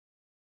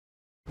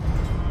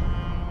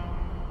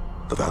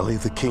the Valley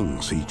of the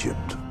Kings,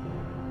 Egypt,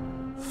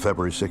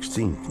 February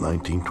 16,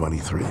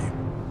 1923.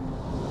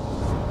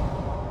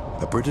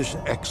 A British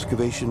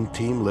excavation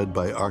team led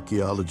by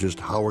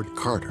archaeologist Howard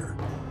Carter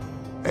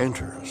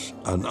enters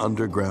an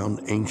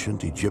underground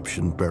ancient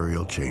Egyptian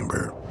burial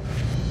chamber.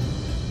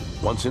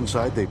 Once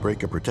inside, they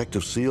break a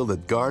protective seal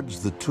that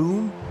guards the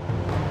tomb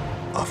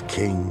of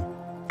King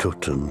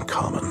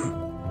Tutankhamun.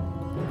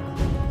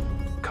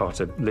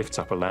 Carter lifts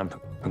up a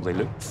lamp and they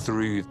look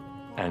through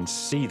and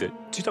see that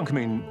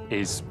Tutankhamun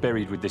is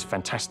buried with this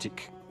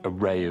fantastic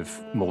array of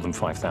more than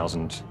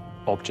 5,000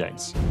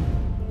 objects.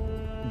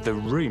 The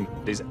room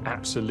is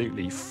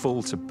absolutely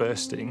full to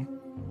bursting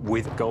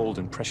with gold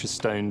and precious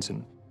stones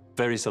and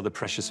various other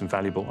precious and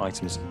valuable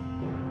items,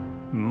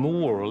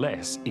 more or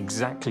less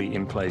exactly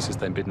in place as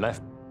they'd been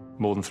left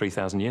more than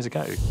 3,000 years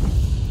ago.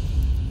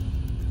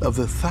 Of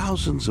the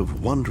thousands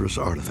of wondrous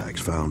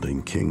artifacts found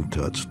in King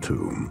Tut's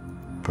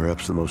tomb,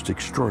 perhaps the most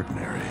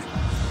extraordinary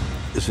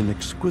is an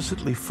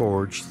exquisitely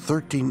forged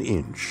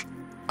 13-inch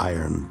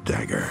iron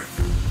dagger.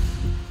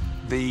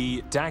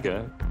 The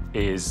dagger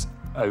is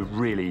a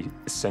really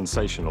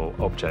sensational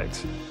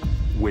object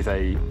with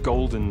a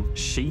golden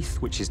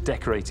sheath which is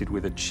decorated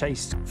with a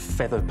chased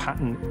feather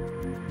pattern.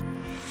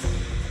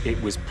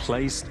 It was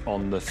placed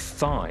on the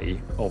thigh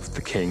of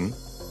the king,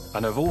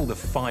 and of all the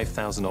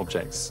 5,000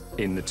 objects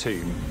in the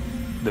tomb,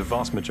 the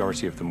vast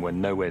majority of them were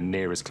nowhere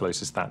near as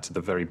close as that to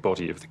the very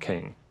body of the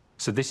king.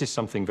 So this is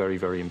something very,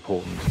 very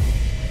important.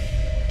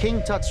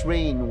 King Tut's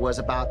reign was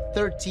about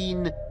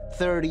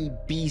 1330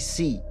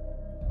 BC.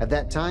 At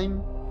that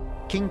time,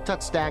 King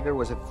Tut's dagger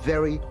was a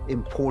very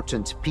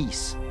important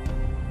piece,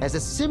 as a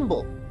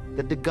symbol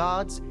that the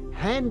gods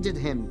handed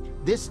him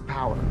this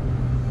power.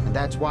 And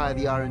that's why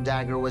the iron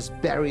dagger was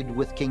buried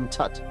with King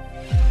Tut.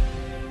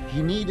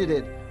 He needed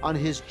it on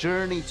his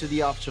journey to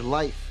the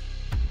afterlife.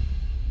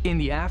 In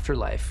the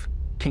afterlife,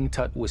 King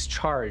Tut was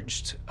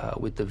charged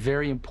with the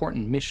very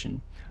important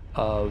mission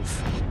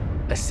of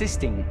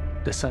assisting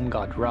the sun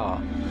god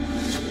Ra.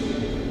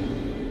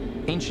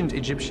 Ancient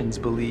Egyptians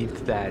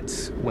believed that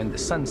when the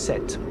sun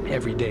set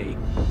every day,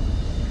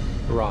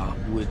 Ra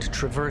would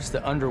traverse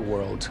the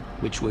underworld,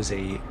 which was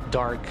a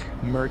dark,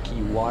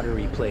 murky,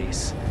 watery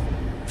place,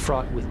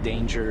 fraught with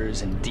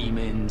dangers and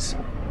demons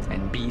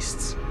and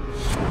beasts.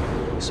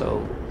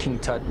 So King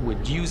Tut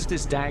would use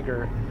this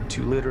dagger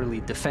to literally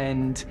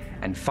defend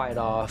and fight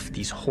off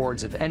these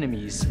hordes of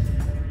enemies.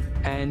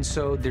 And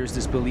so there's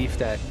this belief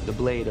that the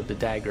blade of the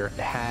dagger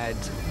had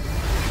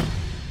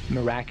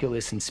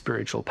miraculous and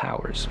spiritual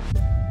powers.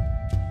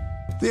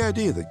 The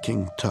idea that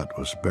King Tut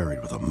was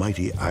buried with a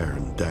mighty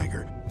iron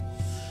dagger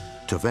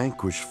to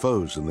vanquish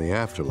foes in the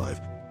afterlife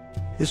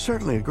is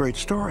certainly a great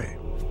story.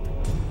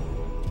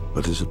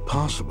 But is it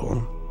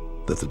possible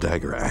that the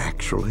dagger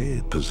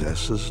actually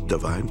possesses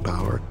divine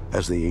power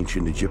as the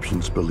ancient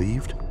Egyptians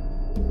believed?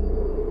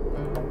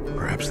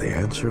 Perhaps the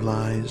answer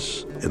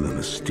lies in the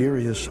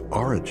mysterious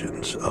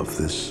origins of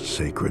this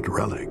sacred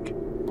relic.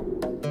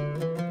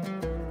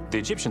 The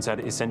Egyptians had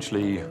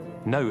essentially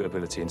no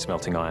ability in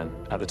smelting iron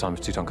at the time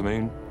of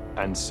Tutankhamun,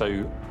 and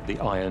so the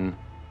iron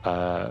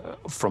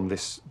from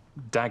this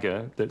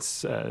dagger that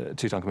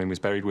Tutankhamun was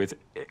buried with,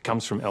 it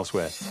comes from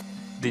elsewhere.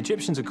 The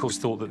Egyptians, of course,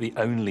 thought that the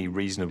only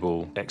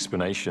reasonable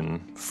explanation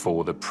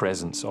for the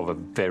presence of a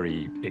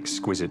very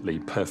exquisitely,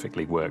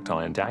 perfectly worked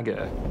iron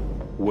dagger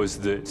was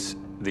that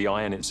the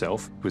iron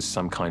itself was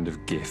some kind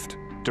of gift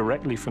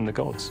directly from the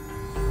gods.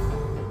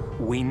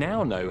 We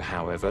now know,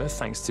 however,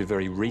 thanks to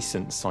very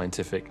recent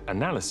scientific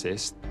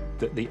analysis,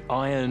 that the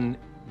iron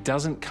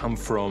doesn't come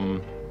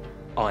from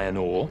iron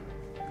ore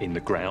in the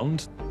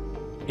ground.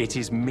 It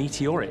is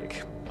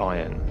meteoric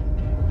iron,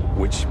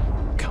 which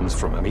comes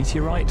from a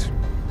meteorite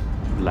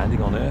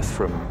landing on Earth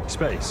from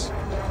space.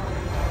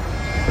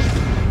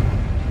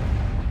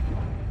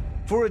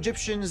 For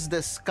Egyptians,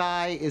 the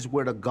sky is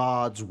where the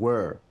gods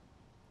were.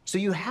 So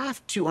you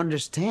have to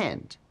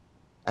understand,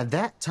 at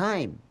that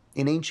time,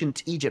 in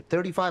ancient Egypt,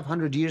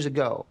 3,500 years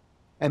ago,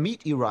 a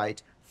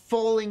meteorite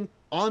falling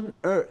on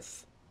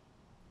Earth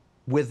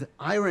with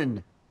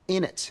iron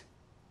in it,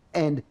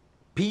 and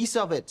piece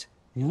of it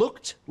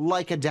looked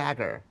like a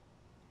dagger.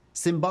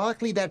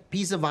 Symbolically, that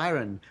piece of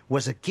iron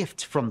was a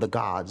gift from the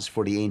gods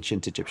for the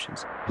ancient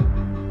Egyptians.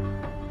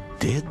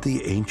 Did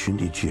the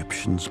ancient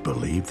Egyptians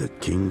believe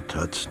that King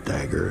Tut's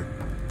dagger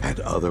had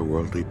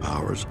otherworldly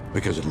powers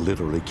because it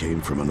literally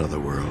came from another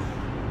world?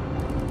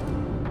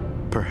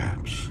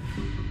 Perhaps.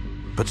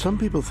 But some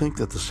people think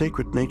that the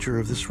sacred nature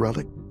of this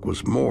relic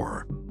was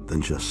more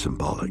than just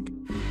symbolic.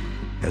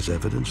 As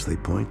evidence, they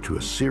point to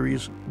a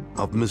series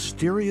of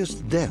mysterious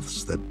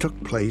deaths that took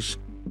place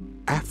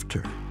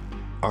after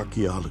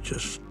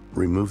archaeologists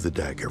removed the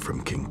dagger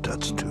from King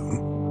Tut's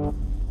tomb.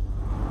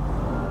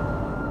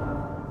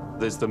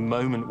 There's the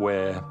moment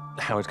where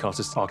Howard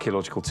Carter's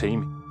archaeological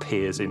team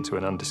peers into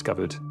an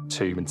undiscovered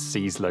tomb and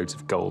sees loads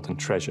of gold and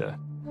treasure.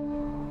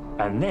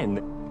 And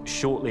then,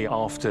 shortly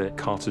after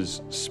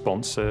Carter's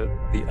sponsor,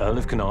 the Earl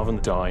of Carnarvon,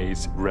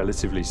 dies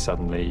relatively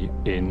suddenly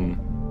in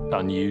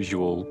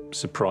unusual,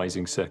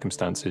 surprising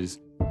circumstances.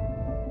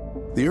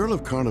 The Earl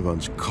of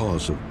Carnarvon's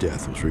cause of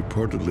death was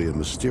reportedly a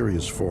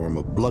mysterious form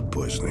of blood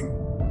poisoning,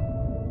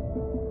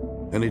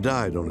 and he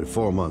died only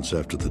 4 months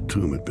after the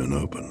tomb had been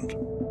opened.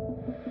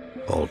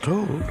 All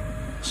told,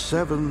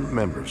 7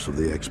 members of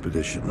the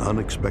expedition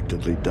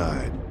unexpectedly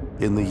died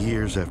in the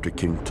years after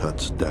King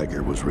Tut's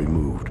dagger was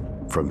removed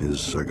from his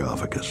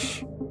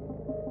sarcophagus.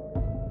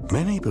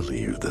 Many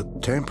believe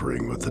that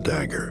tampering with the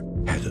dagger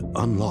had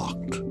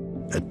unlocked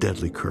a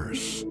deadly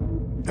curse,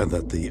 and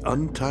that the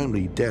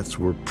untimely deaths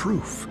were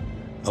proof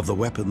of the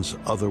weapon's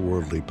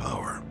otherworldly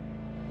power.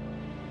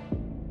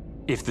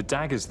 If the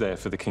dagger's there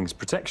for the king's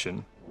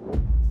protection,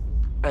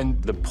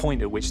 and the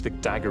point at which the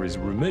dagger is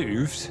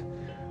removed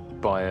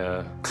by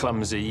a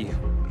clumsy,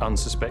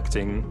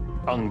 unsuspecting,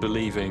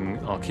 unbelieving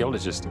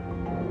archaeologist,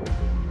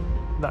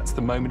 that's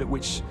the moment at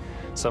which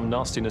some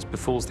nastiness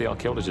befalls the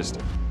archaeologist.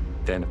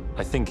 Then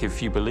I think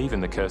if you believe in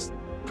the curse,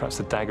 perhaps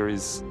the dagger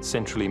is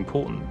centrally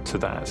important to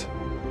that.